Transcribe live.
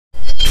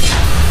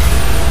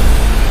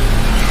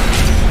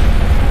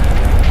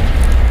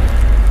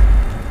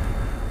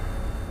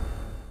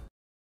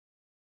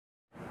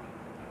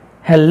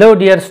Hello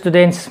dear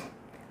students,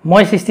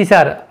 মই Chisty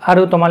Sir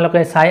আৰু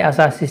তোমালোকে চাই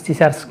আছা Chisty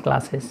Sir's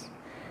classes.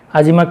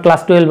 আজি মই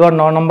class 12 ৰ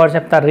 9 নম্বৰ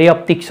চেপ্টাৰ ৰে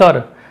অপটিক্সৰ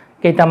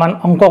কেইটামান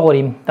অংক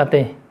কৰিম তাতে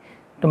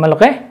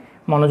তোমালোকে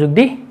মনোযোগ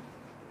দি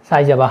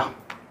চাই যাবা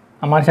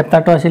আমাৰ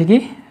চেপ্টাৰটো আছিল কি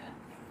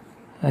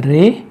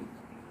ৰে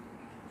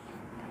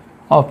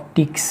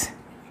অপটিক্স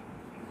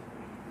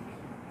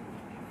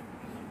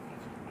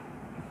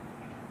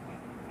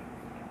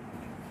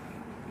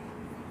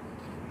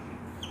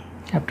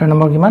চেপ্টাৰ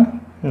নম্বৰ কিমান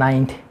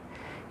 9th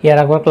ইয়াৰ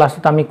আগৰ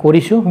ক্লাছত আমি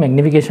কৰিছো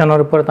ম্যাগনিফিকেশনৰ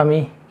ওপৰত আমি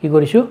কি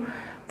কৰিছো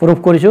প্ৰুফ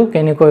কৰিছো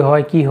কেনেকৈ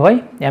হয় কি হয়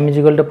m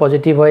 =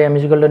 পজিটিভ হয় m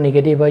 =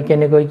 নেগেটিভ হয়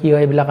কেনেকৈ কি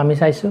হয় বিলা আমি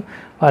চাইছো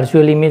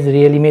ভাৰ্চুৱেল ইমেজ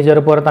ৰিয়েল ইমেজৰ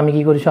ওপৰত আমি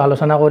কি কৰিছো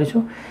আলোচনা কৰিছো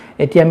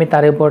এতিয়া আমি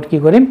তাৰে ওপৰত কি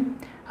কৰিম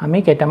আমি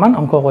কেইটামান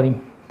অংক কৰিম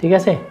ঠিক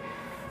আছে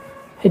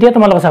এতিয়া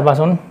তোমালোক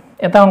চাবাচোন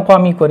এটা অংক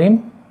আমি কৰিম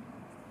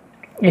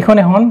এখন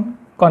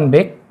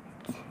কনভেক্স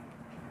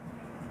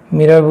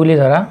মিৰৰ বুলি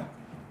ধৰা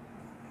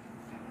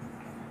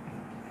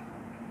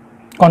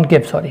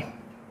concave sorry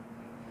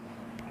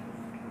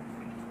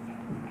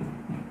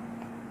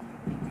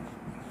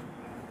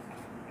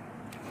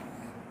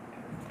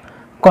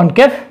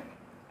concave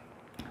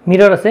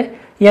mirror আছে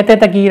ইয়াতে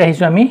এটা কি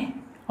ৰাখিছো আমি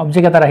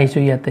অবজেক্ট এটা ৰাখিছো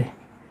ইয়াতে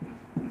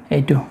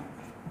এইটো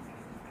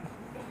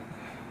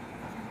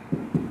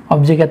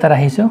অবজেক্ট এটা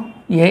ৰাখিছো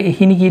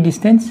এইখিনি কি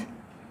ডিসটেন্স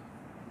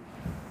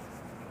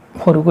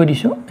সৰু কৰি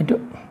দিছো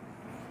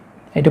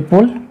এইটো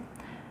পোল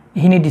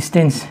এইখিনি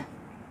ডিসটেন্স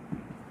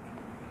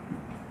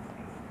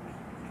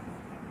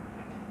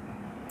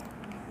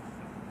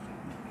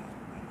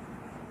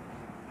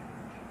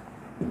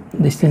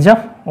distance of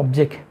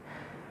object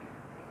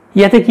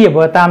ইয়াতে কি হ'ব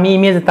এটা আমি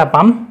ইমেজ এটা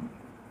পাম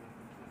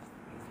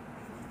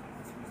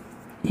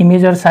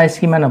ইমেজৰ সাইজ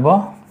কিমান হ'ব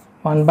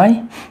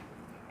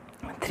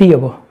 1/3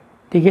 হ'ব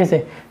ঠিক আছে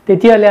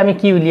তেতিয়ালে আমি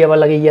কি উলিয়াব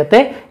লাগে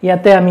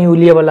ইয়াতে আমি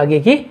উলিয়াব লাগে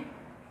কি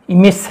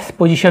ইমেজ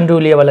পজিশনটো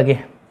উলিয়াব লাগে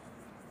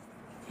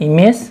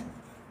ইমেজ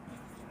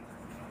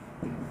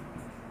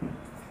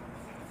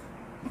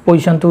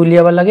পজিশনটো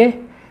উলিয়াব লাগে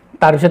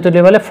তাৰ পিছত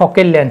উলিয়াব লাগে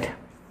ফকেল লেন্থ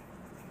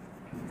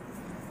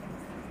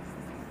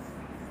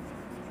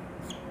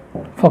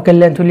focal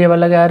length উলিয়াব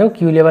লাগে আৰু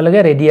কি উলিয়াব লাগে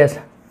ৰেডিয়াস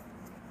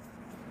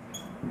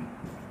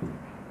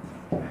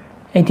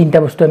এই তিনটা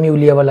বস্তু আমি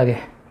উলিয়াব লাগে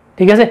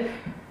ঠিক আছে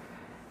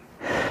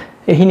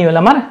এহিনি হল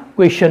আমাৰ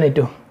কোৱেশ্চন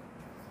এটো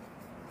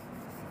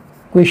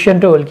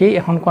কোৱেশ্চনটো হল কি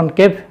এখন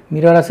কনকেভ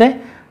মিৰৰ আছে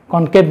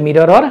কনকেভ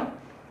মিৰৰৰ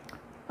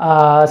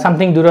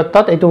সামথিং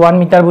দূৰত্বত এটো 1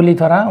 মিটাৰ বুলি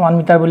ধৰা 1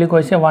 মিটাৰ বুলি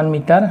কৈছে 1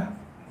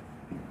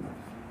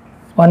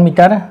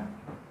 মিটাৰ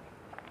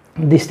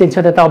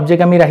ডিসটেন্সত এটা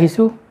অবজেক্ট আমি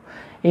ৰাখিছো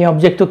এই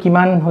অবজেক্টটো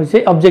কিমান হৈছে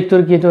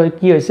অবজেক্টৰ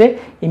কি হৈছে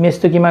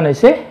ইমেজটো কিমান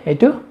হৈছে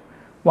এটো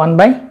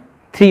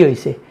 1/3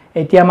 হৈছে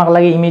এতিয়া আমাক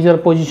লাগে ইমেজৰ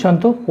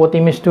পজিশনটো কোত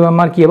ইমেজটো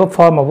আমাৰ কি হ'ব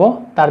ফৰ্ম হ'ব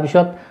তাৰ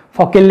পিছত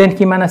ফকেল লেন্থ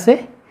কিমান আছে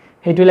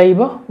হেতু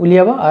লাগিব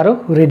উলিয়াব আৰু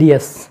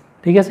ৰেডিয়াস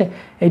ঠিক আছে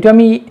এইটো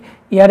আমি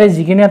ইয়াৰে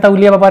যিকিনে এটা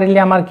উলিয়াব পাৰিলে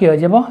আমাৰ কি হৈ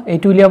যাব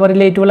এইটো উলিয়াব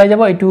পাৰিলে এইটো ওলাই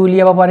যাব এইটো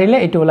উলিয়াব পাৰিলে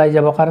এইটো ওলাই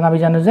যাব কাৰণ আমি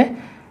জানো যে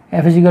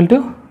f =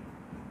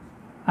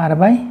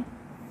 r/2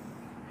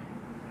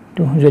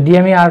 যদি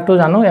আমি r2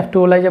 জানো f2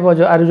 ওলাই যাব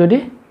আৰু যদি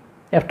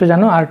f2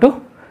 জানো r2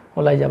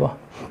 ওলাই যাব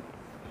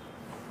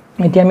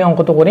এতিয়া আমি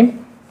অঙ্কটো কৰিম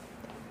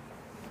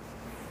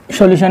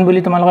সলিউশন বুলি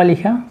তোমালোকে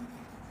লিখা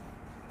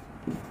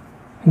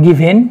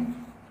given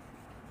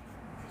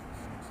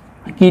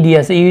কি দি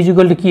আছে u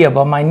 = কি হ'ব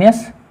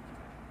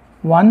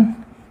 -1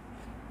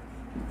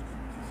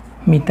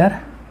 মিটাৰ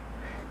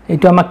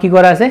এইটো আমাক কি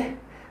কৰা আছে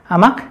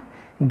আমাক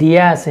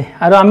দিয়া আছে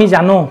আৰু আমি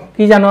জানো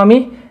কি জানো আমি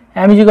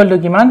m =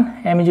 কিমান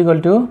m =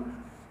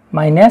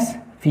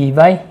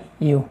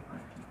 -v/u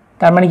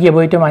তাৰ মানে কি হ'ব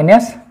এটো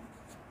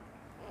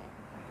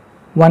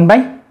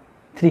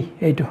 -1/3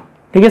 এইটো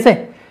ঠিক আছে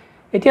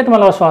এতিয়া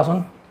তোমালোকে চোৱাচোন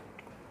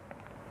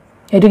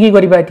এটো কি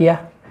কৰিবা এতিয়া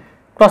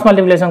ক্ৰস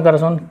মাল্টিপ্লিকেশন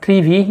কৰাচোন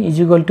 3v =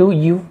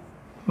 u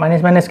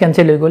মাইনাস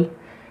কেনসেল হৈ গল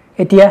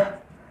এতিয়া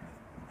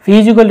v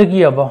 = কি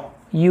হ'ব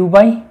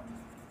u/3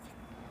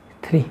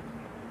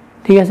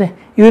 ঠিক আছে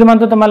u এর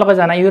মানটো তোমালোকে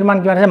জানা u এর মান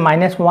কিমান আছে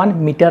 -1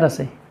 মিটাৰ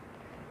আছে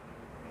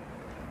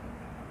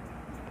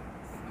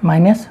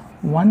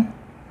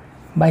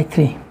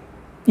 -1/3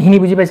 ইখিনি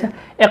বুজি পাইছা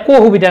একো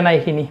অসুবিধা নাই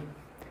ইখিনি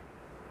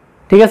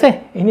ঠিক আছে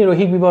ইনি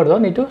ৰৈখিক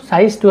বিবৰ্ধন এটো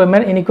সাইজ 2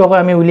 mm এনিকৈ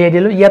আমি উলিয়াই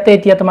দিলো ইয়াতে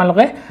এতিয়া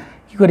তোমালোকে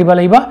কি কৰিব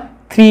লাগিব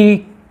 3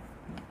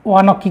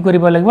 1 কি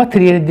কৰিব লাগিব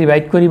 3 এৰ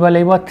ডিভাইড কৰিব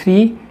লাগিব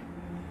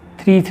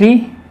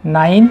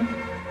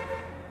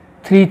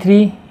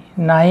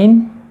 339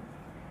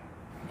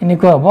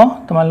 এনিকৈ হ'ব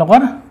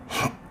তোমালোকৰ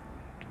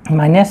 -3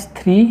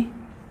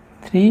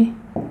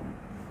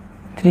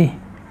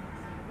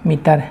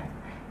 মিটাৰ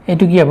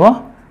এটো কি হ'ব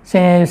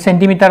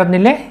সেন্টিমিটাৰত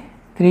নিলে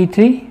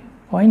 33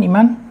 পইণ্ট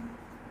ইমান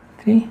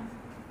 3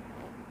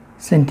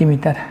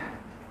 সেন্টিমিটাৰ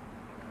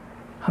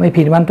আমি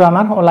ফিৰমানটো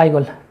আমাৰ ওলাই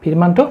গল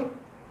ফিৰমানটো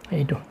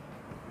এইটো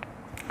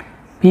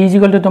p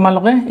 =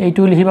 তোমালোকে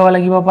এইটো লিখিব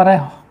লাগিব পাৰে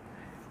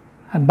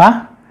বা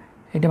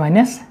এইটো -3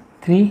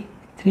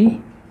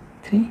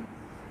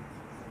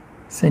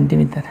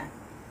 সেন্টিমিটাৰ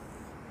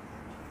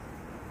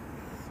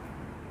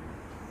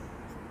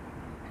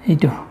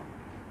এইটো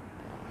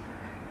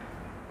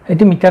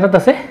এইটো মিটাৰত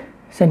আছে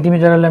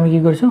সেন্টিমিটাৰলৈ আমি কি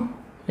কৰিছো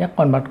ইয়াক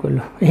কনভাৰ্ট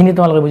কৰিলো এইখিনি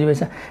তোমালোকে বুজি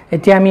পাইছা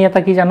এতিয়া আমি এটা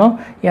কি জানো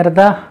ইয়াৰ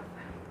এটা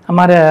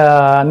আমাৰ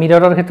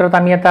মিৰৰৰ ক্ষেত্ৰত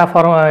আমি এটা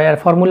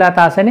ফৰ্মুলা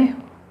এটা আছে নে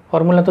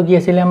ফৰ্মুলাটো কি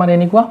আছিল আমাৰ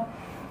এনেকুৱা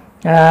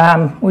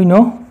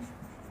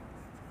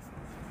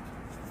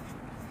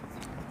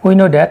we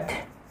know that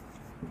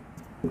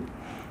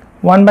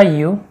 1 by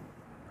u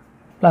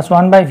plus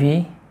 1 by v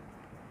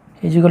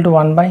is equal to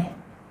 1 by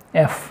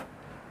f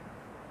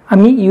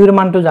আমি u ৰ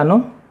মানটো জানো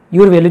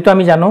u ৰ ভ্যালুটো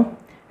আমি জানো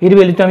v ৰ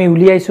ভ্যালুটো আমি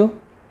উলিয়াইছো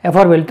f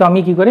ৰ ভ্যালুটো আমি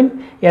কি কৰিম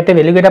ইয়াতে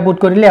ভ্যালু কেটা পুট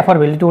কৰিলে f ৰ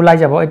ভ্যালুটো ওলাই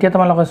যাব এতিয়া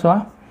তোমালোকে চোৱা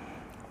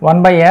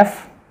 1 by f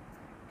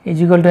is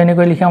equal to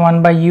এনেকৈ লিখা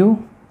 1 by u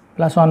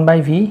plus 1 by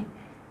v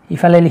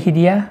ইফালে লিখি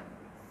দিয়া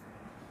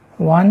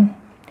 1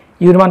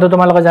 u ৰ মানটো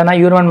তোমালোকে জানা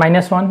u ৰ মান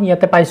 -1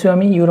 ইয়াতে পাইছো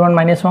আমি u ৰ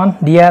মান -1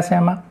 দিয়া আছে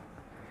আমাক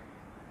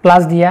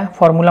প্লাস দিয়া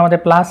ফৰ্মুলা মতে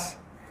প্লাস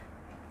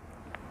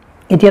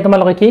এতিয়া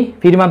তোমালোকে কি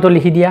v ৰ মানটো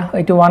লিখি দিয়া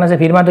এইটো 1 আছে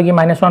v ৰ মানটো কি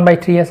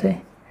 -1/3 আছে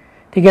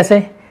ঠিক আছে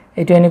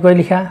এইটো এনেকৈ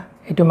লিখা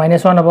এইটো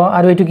 -1 হ'ব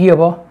আৰু এইটো কি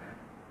হ'ব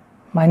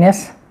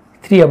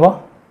 -3 হ'ব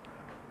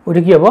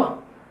ওটো কি হ'ব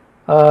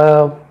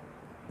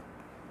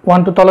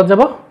 1 to তলত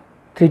যাব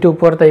 3 to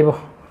ওপৰত আহিব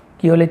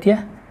কি হ'ল এতিয়া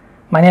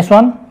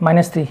 -1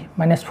 -3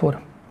 -4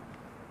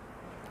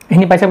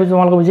 এনি পাইছা বুজি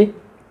তোমালোকে বুজি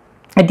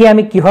এতিয়া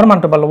আমি কিহৰ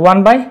মানটো পালো 1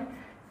 by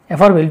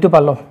f ৰ ভ্যালুটো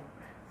পালো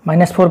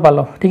 -4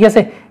 পালো ঠিক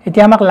আছে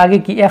এতিয়া আমাক লাগে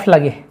কি f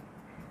লাগে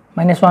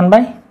 -1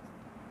 by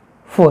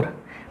 4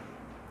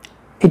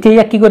 এতিয়া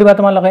ইয়াক কি কৰিবা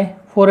তোমালোকে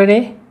 4 ৰে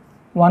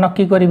 1 ক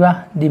কি কৰিবা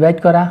ডিভাইড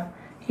কৰা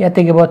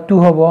ইয়াতে গব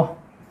 2 হ'ব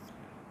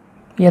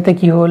ইয়াতে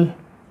কি হ'ল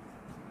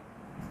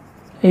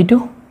এইটো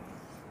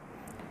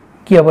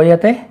কি হ'ব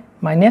ইয়াতে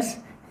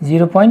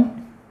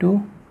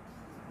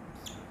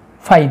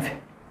 -0.25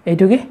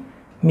 এইটো কি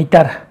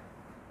মিটাৰ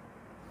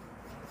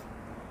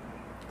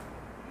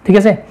ঠিক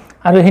আছে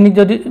আৰু এখিনি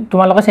যদি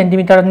তোমালোকে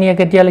সেন্টিমিটাৰত নিয়া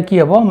কেতিয়ালে কি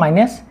হ'ব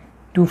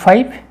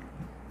 -25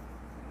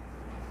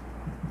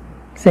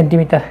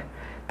 সেন্টিমিটাৰ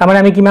তাৰমানে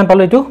আমি কিমান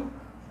পালো এইটো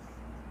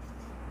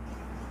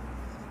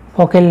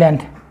ফোকেল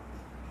লেন্থ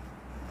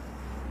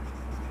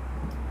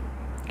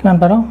কিমান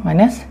পাৰো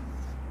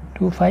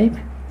 -25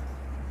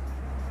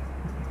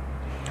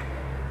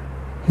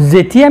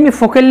 যেতিয়া আমি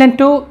ফোকেল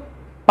লেন্থটো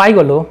পাই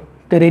গলো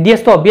তো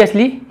ৰেডিয়াসটো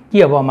obviously কি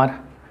হ'ব আমাৰ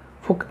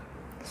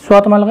সোৱা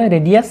তোমালোকে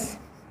ৰেডিয়াস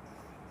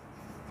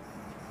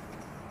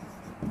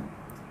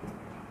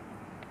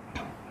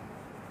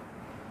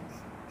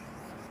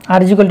r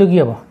is equal to কি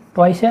হ'ব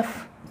twice f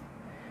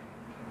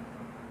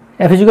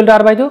f is equal to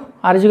r by 2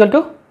 r is equal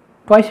to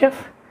twice f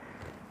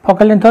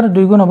focal লেন্থৰ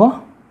 2 গুণ হ'ব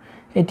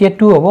এতিয়া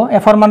 2 হ'ব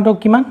f ৰ মানটো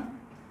কিমান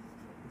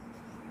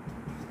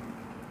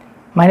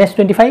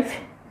 -25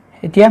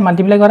 এতিয়া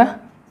মাল্টিপ্লাই কৰা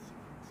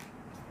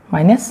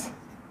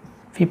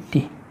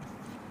 -50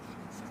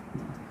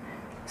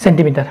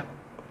 সেন্টিমিটাৰ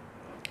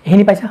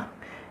এখিনি পাইছা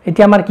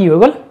এতিয়া আমাৰ কি হৈ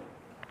গল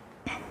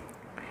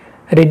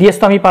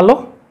ৰেডিয়াসটো আমি পালো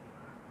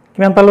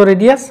কিমান পালো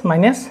ৰেডিয়াস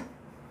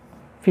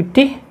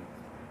 -50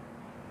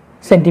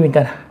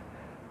 সেন্টিমিটাৰ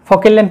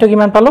ফোকেল লেন্থটো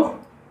কিমান পালো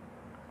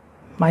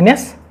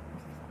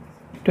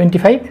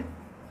 -25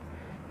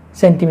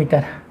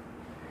 সেন্টিমিটাৰ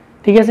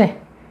ঠিক আছে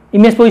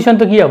ইমেজ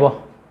পজিশনটো কি হ'ব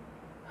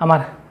আমাৰ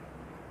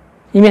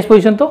ইমেজ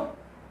পজিশনটো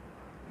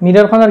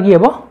মিৰৰখনৰ কি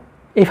হ'ব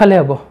এইফালে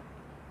হ'ব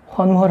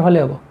সন্মুখৰ ফালে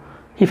হ'ব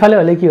হিফালে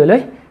হলে কি হলে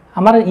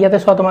আমাৰ ইয়াতে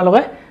চোৱা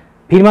তোমালোকে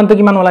ভিৰ মানটো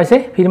কিমান ওলাইছে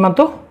ভিৰ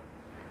মানটো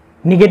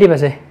নেগেটিভ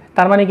আছে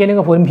তাৰ মানে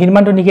কেনেকৈ ভিৰ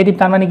মানটো নেগেটিভ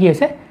তাৰ মানে কি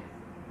হৈছে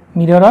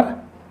মিৰৰৰ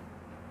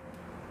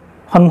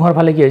সন্মুখৰ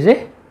ফালে কি হৈছে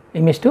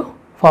ইমেজটো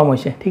ফৰ্ম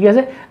হৈছে ঠিক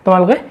আছে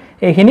তোমালোকে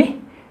এইখিনি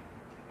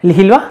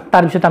লিখি লোৱা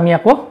তাৰ পিছত আমি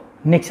আকৌ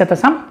নেক্সট এটা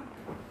চাম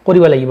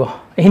কৰিব লাগিব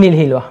এইখিনি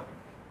লিখি লোৱা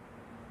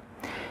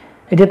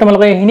এতিয়া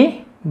তোমালোকে এইখিনি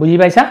বুজি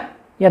পাইছা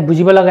ইয়াত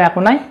বুজিব লগা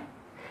একো নাই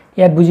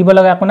ইয়াত বুজিব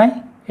লগা একো নাই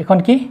এখন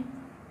কি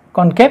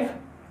কনকেভ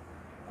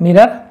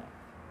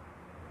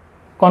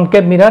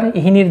মিৰৰ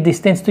এইখিনিৰ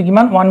ডিসটেন্সটো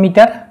কিমান 1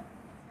 মিটাৰ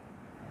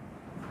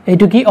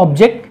এইটো কি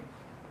অবজেক্ট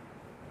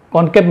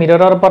কনকেভ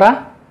মিৰৰৰ পৰা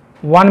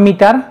 1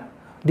 মিটাৰ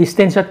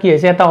ডিসটেন্সত কি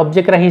হৈছে এটা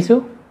অবজেক্ট ৰাখিছো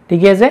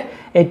ঠিক আছে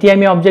এতিয়া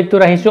আমি অবজেক্টটো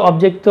ৰাখিছো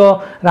অবজেক্টটো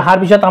ৰাখাৰ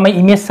পিছত আমি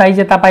ইমেজ সাইজ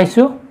এটা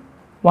পাইছো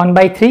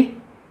 1/3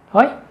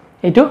 হয়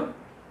এইটো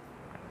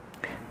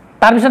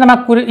তাৰ পিছত আমাক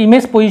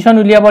ইমেজ পজিশন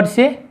উলিয়াব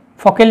দিছে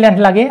ফোকেল লেন্থ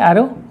লাগে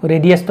আৰু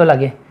ৰেডিয়াসটো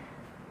লাগে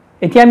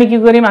এতিয়া আমি কি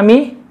কৰিম আমি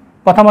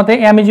প্ৰথমতে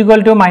m =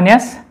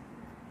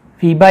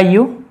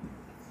 -v/u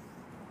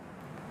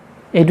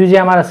এইটো যে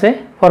আমাৰ আছে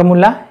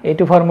ফৰ্মুলা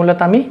এইটো ফৰ্মুলাত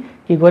আমি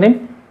কি কৰিম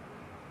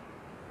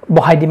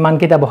বহাই দিম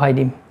মানকেটা বহাই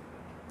দিম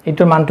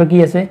এইটোৰ মানটো কি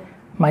আছে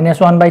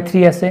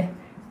 -1/3 আছে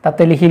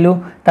তাতে লিখিলো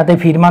তাতে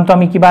v মানটো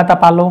আমি কিবা এটা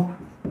পালো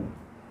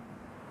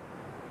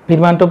v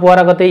মানটো পোৱাৰ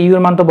আগতে u ৰ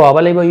মানটো বহাব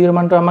লাগিব u ৰ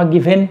মানটো আমাক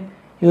গিভেন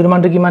u ৰ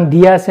মানটো কিমান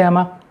দিয়া আছে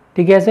আমাক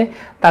ঠিক আছে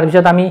তাৰ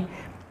পিছত আমি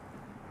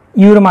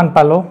u ৰ মান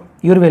পালো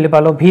u ৰ ভ্যালু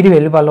পালো v ৰ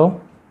ভ্যালু পালো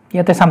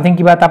ইয়াতে সামথিং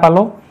কিবা এটা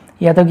পালো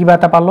ইয়াতে কিবা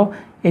এটা পালো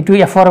এটো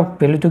f ৰ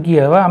ভ্যালুটো কি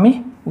হ'ব আমি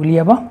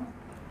উলিয়াব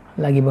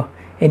লাগিব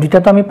এই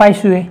দুটাটো আমি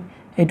পাইছোৱে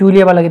এটো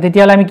উলিয়াব লাগে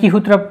তেতিয়ালে আমি কি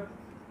সূত্ৰ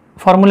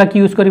ফৰ্মুলা কি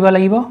ইউজ কৰিব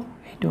লাগিব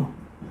এইটো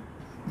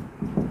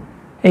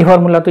এই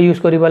ফৰ্মুলাটো ইউজ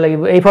কৰিব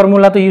লাগিব এই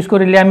ফৰ্মুলাটো ইউজ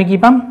কৰিলে আমি কি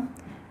পাম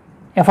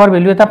f ৰ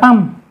ভ্যালু এটা পাম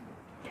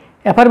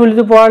f ৰ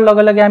ভ্যালুটো পোৱাৰ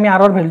লগে লগে আমি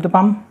r ৰ ভ্যালুটো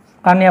পাম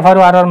কাৰণ f আৰু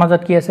r ৰ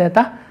মাজত কি আছে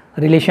এটা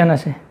ৰিলেচন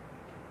আছে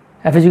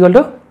f =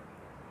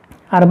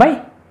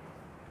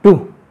 r/2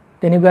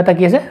 তেনেকুৱা এটা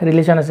কি আছে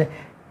ৰিলেচন আছে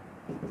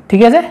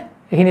ঠিক আছে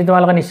এখিনি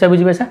তোমালোকে নিশ্চয়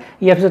বুজি পাইছা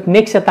ইয়াৰ পিছত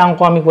নেক্সট এটা অংক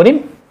আমি কৰিম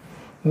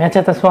ম্যাথ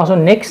এটা চোৱাচোন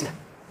নেক্সট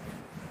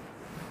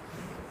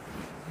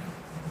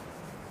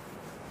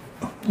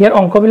ইয়াৰ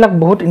অংকবিলাক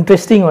বহুত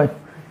ইন্টাৰেষ্টিং হয়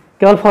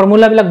কেৱল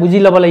ফৰ্মুলাবিলাক বুজি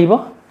ল'ব লাগিব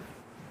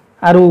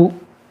আৰু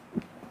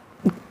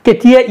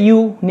কেতিয়া u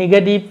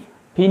নেগেটিভ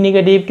v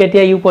নেগেটিভ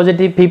কেতিয়া u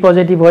পজিটিভ v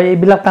পজিটিভ হয়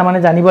এইবিলাক তাৰ মানে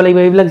জানিব লাগিব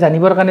এইবিলাক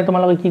জানিবৰ কাৰণে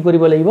তোমালোকে কি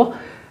কৰিব লাগিব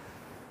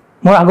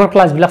মোৰ আগৰ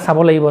ক্লাছবিলাক চাব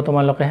লাগিব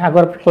তোমালোকে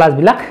আগৰ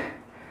ক্লাছবিলাক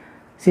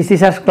Chisty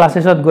Sir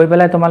ক্লাছেছত গৈ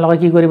পেলাই তোমালোকে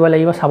কি কৰিব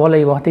লাগিব চাব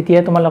লাগিব তেতিয়া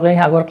তোমালোকে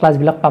আগৰ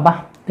ক্লাছবিলাক পাবা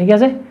ঠিক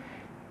আছে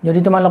যদি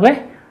তোমালোকে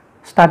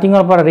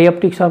স্টাৰ্টিংৰ পৰা ৰে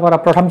অপটিক্সৰ পৰা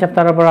প্ৰথম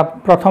চেপ্টাৰৰ পৰা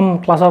প্ৰথম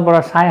ক্লাছৰ পৰা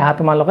চাই আহা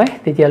তোমালোকে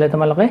তেতিয়ালে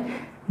তোমালোকে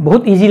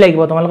বহুত ইজি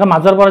লাগিব তোমালোকে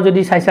মাজৰ পৰা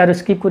যদি চাইছা আৰু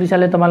স্কিপ কৰি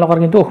চালে তোমালোকৰ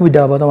কিন্তু অসুবিধা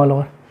হ'ব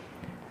তোমালোকৰ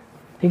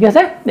ঠিক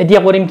আছে এতিয়া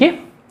কৰিম কি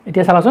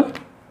এতিয়া চাবাচোন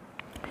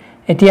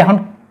এতিয়া এখন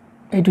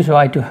এইটো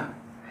চোৱা এইটো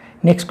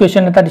নেক্সট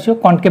কোৱেশ্চন এটা দিছো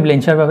কনকেভ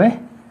লেন্সৰ বাবে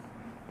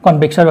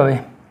কনভেক্সৰ বাবে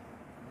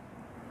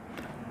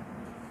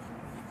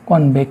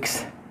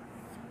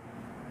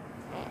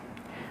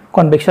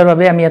কনভেক্সৰ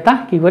বাবে আমি এটা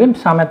কি কৰিম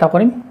সাম এটা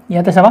কৰিম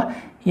ইয়াতে চাবা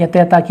ইয়াতে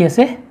এটা কি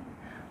আছে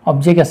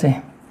অবজেক্ট আছে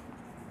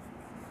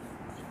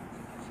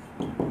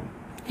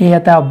এই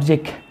এটা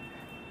অবজেক্ট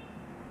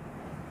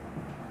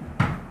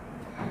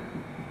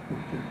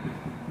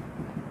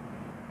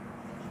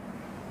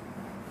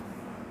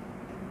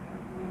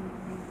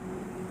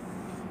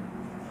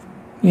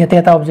ইয়াতে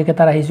এটা অবজেক্ট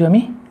এটা ৰাখিছো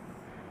আমি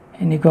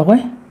এনেকৈ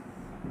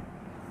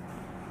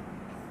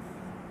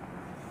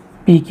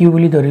PQ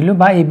বুলি ধৰিলো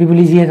বা AB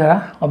বুলি যিয়ে ধৰা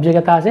অবজেক্ট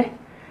এটা আছে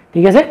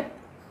ঠিক আছে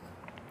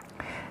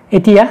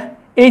এতিয়া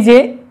এই যে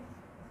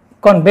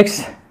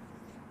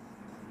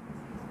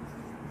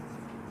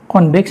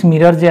কনভেক্স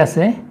মিৰৰ যে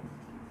আছে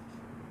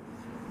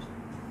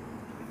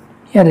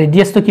ইয়াৰ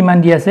ৰেডিয়াসটো কিমান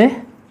দি আছে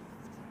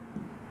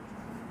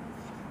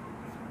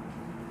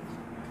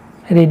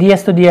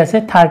ৰেডিয়াসটো দি আছে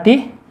 30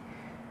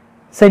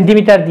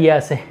 সেন্টিমিটাৰ দি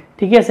আছে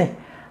ঠিক আছে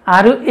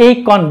আৰু এই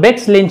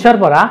কনভেক্স লেন্সৰ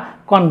পৰা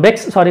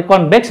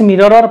কনভেক্স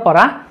মিৰৰৰ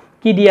পৰা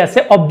কি দি আছে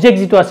অবজেক্ট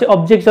যেটো আছে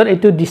অবজেক্টৰ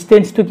এটো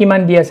ডিসটেন্সটো কিমান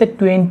দি আছে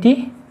 20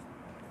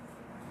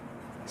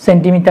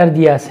 সেন্টিমিটাৰ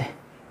দি আছে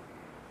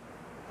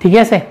ঠিক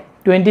আছে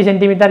 20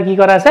 সেন্টিমিটাৰ কি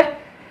কৰা আছে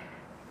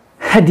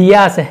দিয়া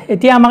আছে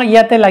এতিয়া আমাক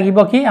ইয়াতে লাগিব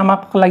কি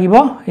আমাক লাগিব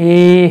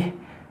এই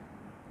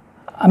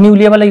আমি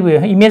উলিয়াব লাগিব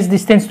ইমেজ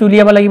ডিসটেন্সটো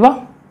উলিয়াব লাগিব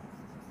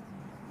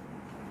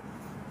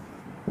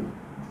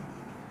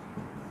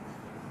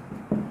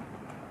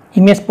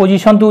ইমেজ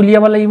পজিশনটো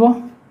উলিয়াব লাগিব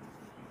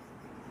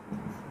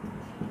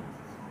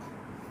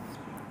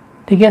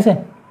ঠিক আছে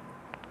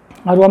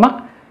আৰু আমাক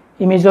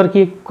ইমেজৰ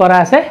কি কৰা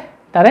আছে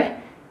তাৰে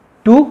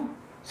 2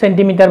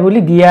 সেন্টিমিটাৰ বুলি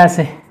দিয়া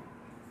আছে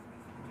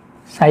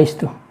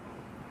সাইজটো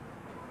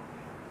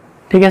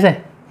ঠিক আছে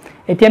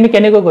এতিয়া আমি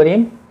কেনেকৈ কৰিম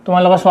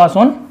তোমালোকে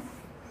চোৱাচোন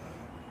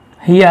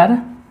হিয়াৰ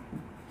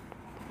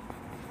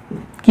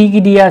কি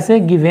দিয়া আছে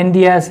গিভেন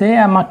দিয়া আছে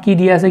আমাক কি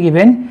দিয়া আছে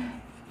গিভেন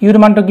ইউৰ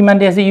মানটো কিমান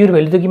দি আছে ইউৰ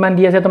ভ্যালুটো কিমান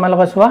দি আছে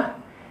তোমালোকে চোৱা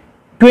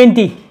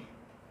 20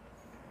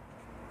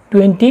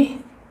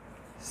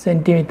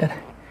 সেন্টিমিটাৰ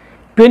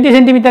 20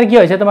 সেন্টিমিটাৰ কি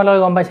হৈছে তোমালোকে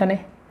গম পাইছা নে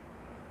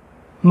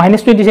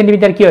 -20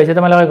 সেন্টিমিটাৰ কি হৈছে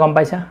তোমালোকে গম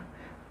পাইছা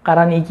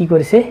কাৰণ ই কি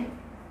কৰিছে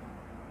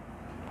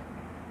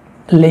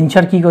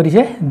লেন্সৰ কি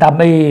কৰিছে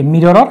দাবাই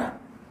মিৰৰৰ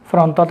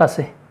ফ্ৰন্টত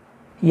আছে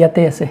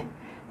ইয়াতে আছে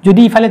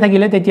যদি ইফালে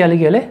থাকিলে তেতিয়ালে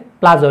কি হলে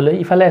প্লাস হলে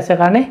ইফালে আছে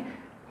কাৰণে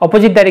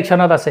অপোজিট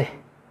ডাইৰেকশনত আছে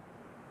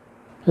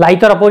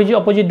লাইটৰ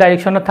অপোজিট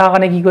ডাইৰেকশনত থকা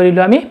কাৰণে কি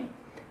কৰিলো আমি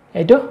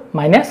এইটো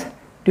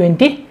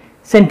 -20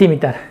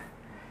 সেন্টিমিটাৰ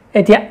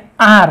এতিয়া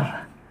r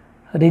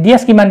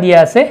ৰেডিয়াস কিমান দিয়া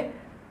আছে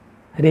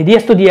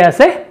ৰেডিয়াসটো দিয়া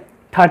আছে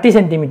 30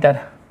 সেন্টিমিটাৰ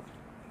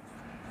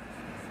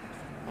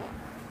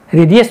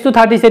ৰেডিয়াসটো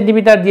 30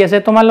 সেন্টিমিটাৰ দি আছে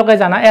তোমালোকে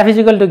জানা f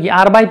 = কি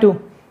r/2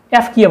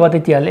 f কি হ'ব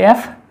তেতিয়ালে f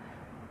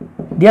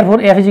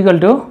therefore f =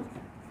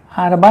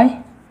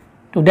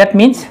 r/2 that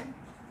means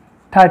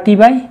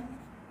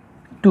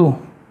 30/2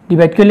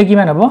 divide কৰিলে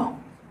কিমান হ'ব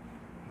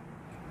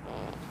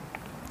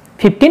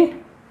 15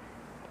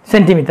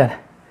 সেন্টিমিটাৰ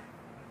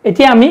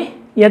এতিয়া আমি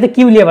ইয়াতে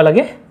কি উলিয়াব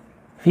লাগে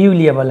v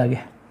উলিয়াব লাগে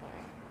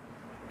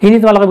এনে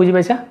তোমালোকে বুজি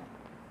পাইছা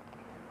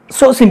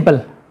so simple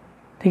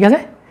ঠিক আছে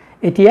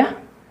এতিয়া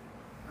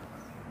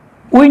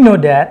we know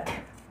that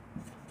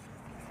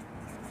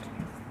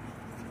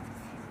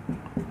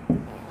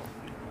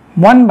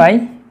one by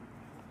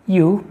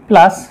u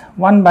plus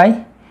 1 by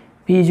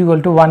v is equal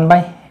to 1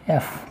 by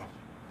f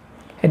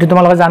এটো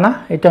তোমালোকে জানা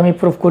এটো আমি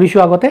প্রুফ কৰিছো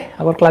আগতে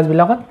আগৰ ক্লাস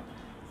বিলাকত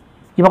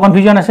কিবা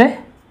কনফিউজন আছে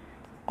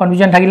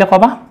কনফিউজন থাকিলে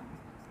কবা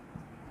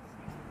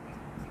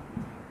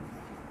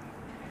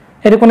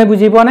এটো কোনে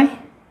বুজি পোৱা নাই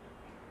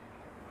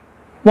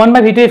 1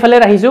 by v টো ইফালে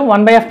ৰাখিছো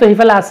 1 by f তো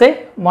ইফালে আছে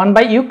 1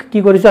 by u কি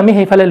কৰিছো আমি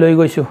হেইফালে লৈ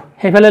গৈছো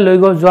হেইফালে লৈ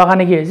গৈ যোৱা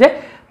কাৰণে কি হৈছে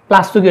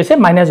প্লাস তো কি হৈছে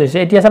মাইনাস হৈছে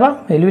এতিয়া চাবা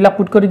ভ্যালু বিলাক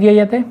পুট কৰি দিয়া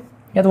ইয়াতে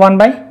 1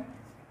 by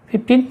v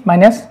 15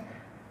 minus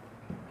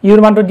ইউৰ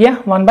মানটো দিয়া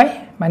 1 by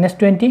minus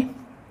 20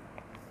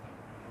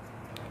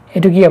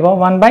 এটো কি হ'ব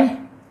 1 by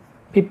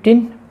 15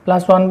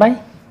 plus 1 by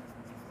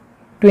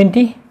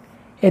 20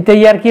 এতে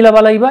ইয়াৰ কি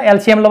লবা লাগিব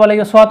এলসিএম লবা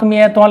লাগিব সো তুমি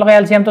তোমালোকে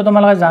এলসিএম তো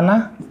তোমালোকে জানা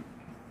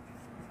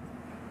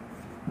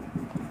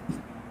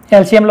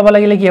এলসিএম লবা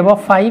লাগিলে কি হ'ব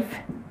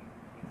 5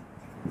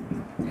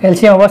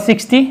 এলসিএম হ'ব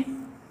 60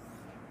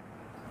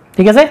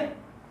 ঠিক আছে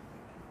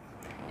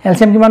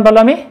এলসিএম কিমান পালো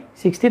আমি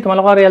 60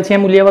 তোমালোকৰ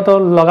এলসিএম উলিয়াব তো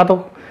লগাটো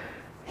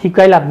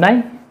শিকাই লাভ নাই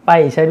পাই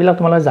হিচাপবিলাক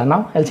তোমালোকে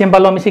জানাও এলসিএম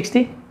পালো আমি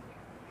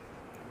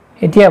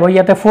 60 এতিয়া হ'ব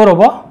ইয়াতে 4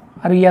 হ'ব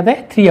আৰু ইয়াতে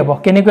 3 হ'ব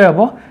কেনেকৈ হ'ব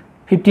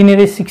 15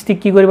 এৰে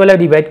 60 কি কৰিব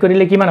লাগিব ডিভাইড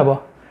কৰিলে কিমান হ'ব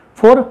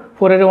 4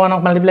 4 এৰে 1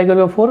 ক মাল্টিপ্লাই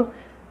কৰিব 4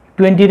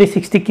 20 এৰে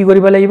 60 কি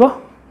কৰিব লাগিব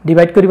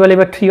ডিভাইড কৰিব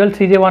লাগিব 3 হল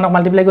 3 এৰে 1 ক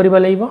মাল্টিপ্লাই কৰিব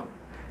লাগিব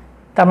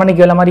তাৰ মানে কি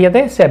হল আমাৰ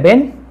ইয়াতে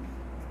 7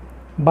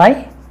 by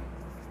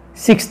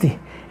 60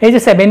 এই যে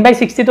 7 by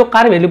 60 তো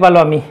কাৰ ভ্যালু পালো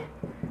আমি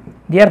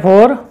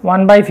therefore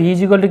 1 by v is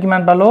equal to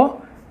কিমান পালো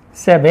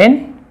 7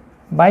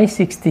 by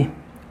 60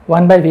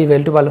 1 by v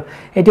ভ্যালু পালো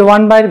এটো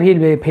 1 by v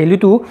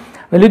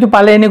ভ্যালুটো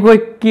পালে এনেকৈ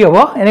কি হ'ব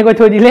এনেকৈ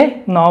থৈ দিলে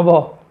নহব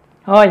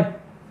হয়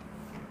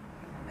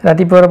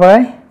ৰাতিপুৱাৰ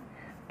পৰাই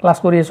ক্লাস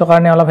কৰি আছো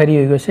কাৰণে অলপ হেৰি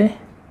হৈ গৈছে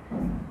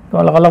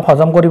তোমালোক অলপ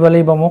হজম কৰিব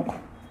লাগিব মোক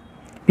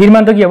ভিৰ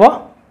মানটো কি হ'ব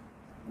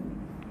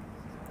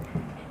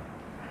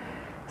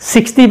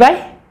 60 by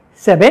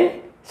 7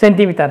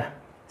 centimetre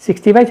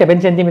 60 by 7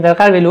 centimetre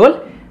car value হল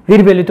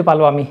ভিৰ ভ্যালুটো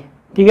পালো আমি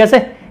ঠিক আছে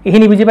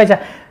এখিনি বুজি পাইছা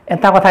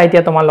এটা কথা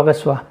এতিয়া তোমালোকে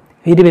চোৱা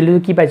ভিৰ ভ্যালু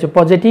কি পাইছো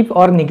পজিটিভ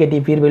অৰ নেগেটিভ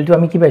ভিৰ ভ্যালুটো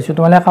আমি কি পাইছো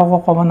তোমালোকে কাকো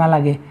ক'ব না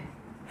লাগে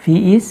v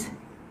is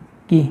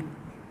কি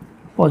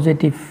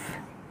পজিটিভ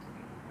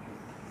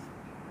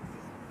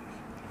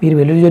ভিৰ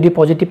ভ্যালু যদি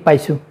পজিটিভ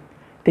পাইছো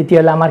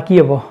তেতিয়ালে আমাৰ কি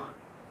হ'ব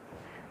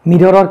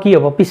মিৰৰৰ কি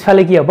হ'ব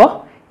পিছফালে কি হ'ব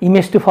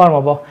ইমেজটো ফৰ্ম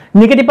হ'ব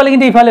নেগেটিভ পালে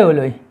কিন্তু ইফালে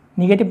হলই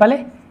নেগেটিভ পালে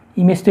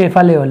ইমেজটো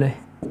ইফালে হলই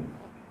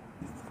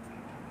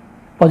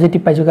পজিটিভ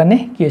পাইছো কাৰণে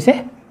কি হৈছে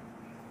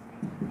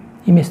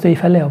ইমেজটো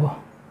ইফালে হ'ব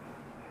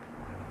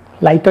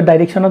লাইটৰ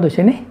ডাইৰেকশনত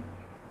হৈছে নে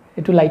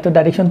এটো লাইটৰ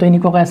ডাইৰেকশন তো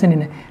এনেকুৱা আছে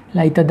নে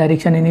লাইটৰ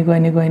ডাইৰেকশন এনেকুৱা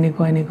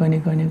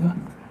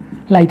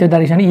লাইটৰ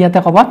ডাইৰেকশন ইয়াতে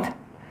কবাত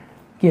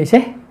কি হৈছে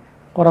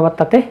কৰবাত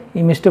তাতে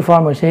ইমেজটো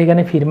ফৰ্ম হৈছে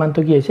সেইকাৰণে ভিৰ মানটো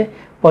কি হৈছে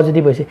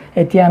পজিটিভ হৈছে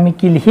এতিয়া আমি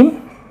কি লিখিম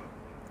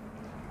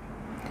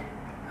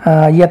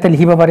ইয়াতে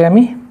লিখিব পাৰি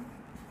আমি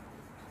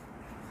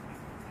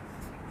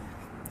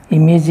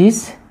image is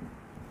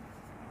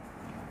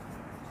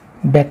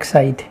back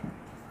side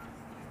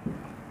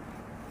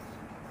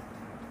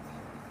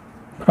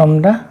from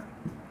the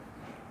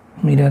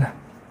mirror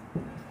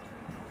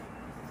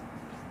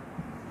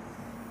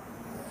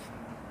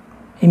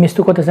image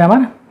to কত আছে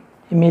আমাৰ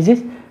image is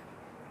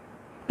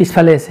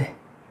পিছফালে আছে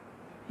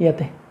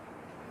ইয়াতে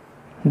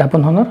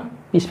দাপনহনৰ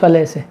পিছফালে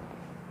আছে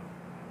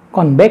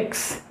কনভেক্স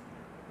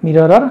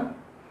মিৰৰৰ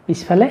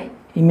পিছফালে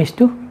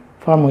ইমেজটো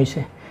ফৰ্ম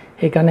হৈছে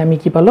সেইকাৰণে আমি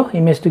কি পালো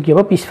ইমেজটো কি হ'ব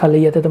পিছফালে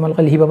ইয়াতে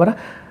তোমালোকে লিখিব পাৰা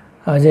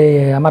যে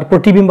আমাৰ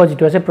প্ৰতিবিম্ব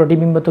যেটো আছে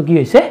প্ৰতিবিম্বটো কি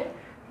হৈছে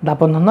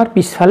দাপনহনৰ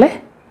পিছফালে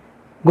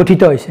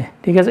গঠিত হৈছে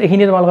ঠিক আছে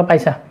এখিনি তোমালোকে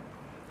পাইছা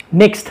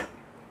নেক্সট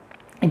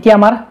এতিয়া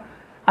আমাৰ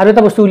আৰু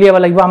এটা বস্তু উলিয়াব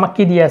লাগিব আমাক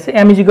কি দিয়া আছে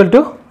m =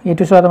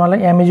 এটো চোৱা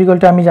তোমালোকে m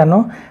 = আমি জানো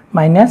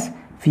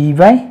 - v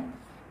by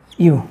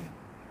u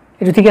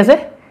এটো ঠিক আছে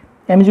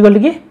m =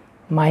 কি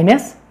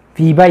 - v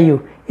by u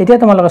এতিয়া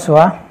তোমালোকে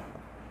চোৱা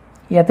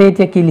ইয়াতে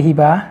এতিয়া কি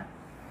লিখিবা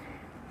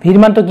ভিৰ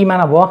মানটো কিমান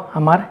হ'ব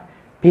আমাৰ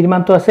ভিৰ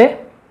মানটো আছে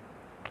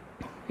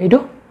এটো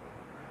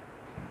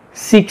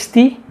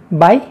 60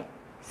 by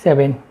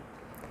 7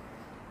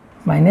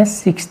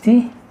 -60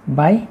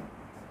 by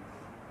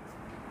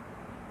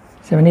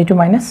 7 এটো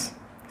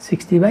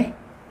 -60 by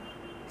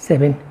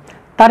 7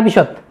 তাৰ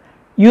পিছত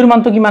ইউৰ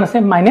মানটো কিমান আছে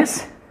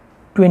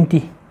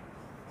 -20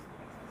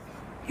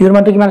 ইউৰ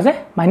মানটো কিমান আছে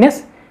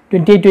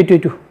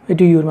 -20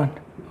 এটো ইউৰ মান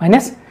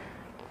 -20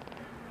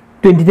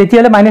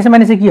 তেতিয়ালে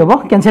মাইনাসে কি হ'ব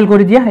ক্যান্সেল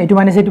কৰি দিয়া এটো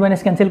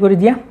মাইনাস ক্যান্সেল কৰি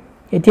দিয়া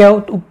এতিয়া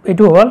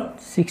এটো হল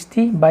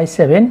 60 by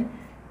 7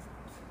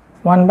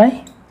 1 by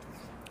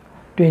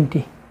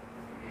 20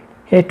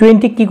 এই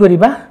 20 কি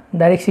কৰিবা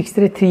ডাইৰেক্ট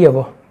 60 ৰে 3 হ'ব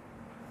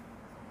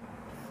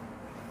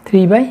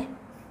 3 by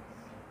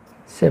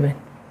 7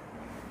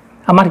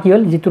 আমাৰ কি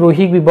হল যেটো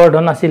ৰৈখিক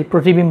বিবৰ্ধন আছিল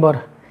প্ৰতিবিম্বৰ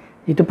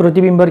যেটো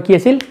প্ৰতিবিম্বৰ কি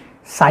আছিল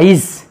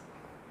সাইজ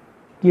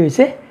কি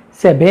হৈছে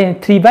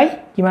 3 by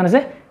কিমান আছে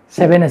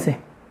 7 আছে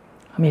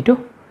আমি এটো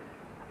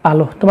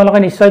পালো তোমালোকে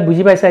নিশ্চয়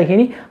বুজি পাইছা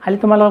এখিনি খালি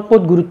তোমালোকে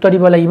কত গুৰুত্ব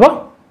দিব লাগিব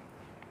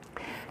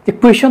যে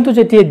কোৱেশ্চনটো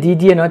যেতিয়া দি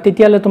দিয়ে ন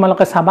তেতিয়ালে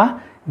তোমালোকে চাবা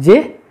যে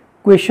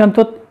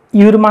কোৱেশ্চনটোত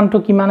ইউৰ মানটো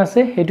কিমান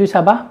আছে হেতু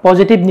চাবা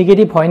পজিটিভ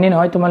নেগেটিভ হয় নে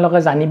নহয় তোমালোকে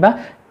জানিবা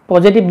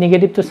পজিটিভ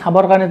নেগেটিভটো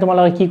চাবৰ কাৰণে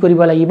তোমালোকে কি কৰিব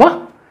লাগিব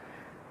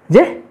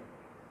যে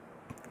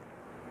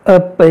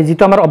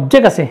যেটো আমাৰ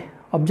অবজেক্ট আছে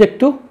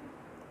অবজেক্টটো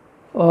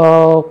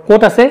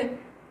কোড আছে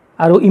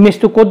আৰু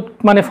ইমেজটো কোড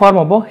মানে ফৰ্ম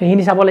হ'ব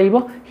হেহিনি চাব লাগিব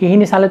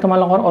হেহিনি চালে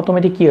তোমালোকৰ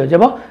অটোমেটিক কি হৈ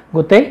যাব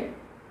গোটেই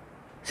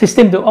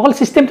সিস্টেমটো অকল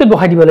সিস্টেমটো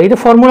বহাই দিব লাগিব এটা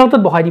ফৰ্মুলাটো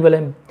বহাই দিব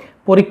লাগিব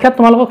পৰীক্ষাত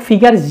তোমালোকক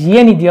ফিগাৰ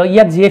জিয়ে নি দিয়ক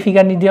ইয়াত জিয়ে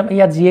ফিগাৰ নি দিয়ক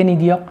ইয়াত জিয়ে নি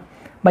দিয়ক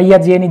বা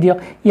ইয়াত যিয়ে নিদিয়ক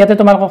ইয়াতে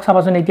তোমালোকক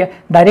চাবাচোন এতিয়া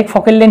ডাইৰেক্ট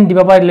ফকেল লেন্থ দিব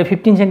পাৰিলে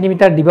 15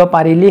 সেন্টিমিটাৰ দিব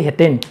পাৰিলে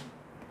হেতেন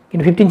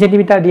কিন্তু 15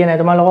 সেন্টিমিটাৰ দিয়া নাই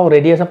তোমালোকক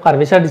ৰেডিয়াস অফ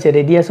কাৰ্ভেচাৰ দিছে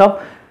ৰেডিয়াস অফ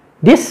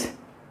দিস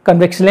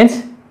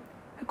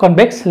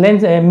কনভেক্স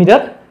লেন্স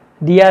মিৰৰ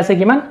দিয়া আছে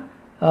কিমান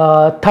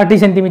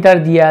 30 সেন্টিমিটাৰ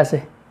দিয়া আছে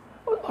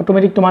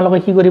অটোমেটিক তোমালোকে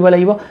কি কৰিব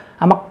লাগিব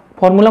আমাক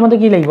ফৰ্মুলা মতে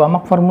কি লাগিব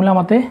আমাক ফৰ্মুলা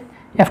মতে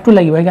f2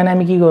 লাগিব সেইকাৰণে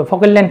আমি কি কৰিব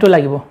ফকেল লেন্থটো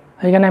লাগিব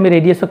সেইকাৰণে আমি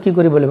ৰেডিয়াসক কি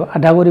কৰিব লাগিব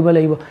আধা কৰিব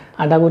লাগিব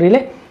আধা কৰিলে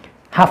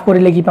হাফ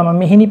কৰিলে কি পাম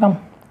আমি হিনি পাম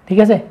ঠিক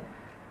আছে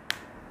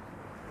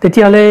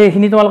তেতিয়াহলে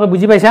হিনি তোমালোকে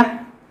বুজি পাইছা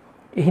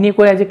এহিনি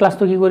কৈ আজি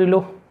ক্লাছটো কি কৰিলো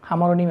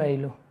সামৰণি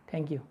মাৰিলো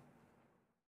থ্যাংক ইউ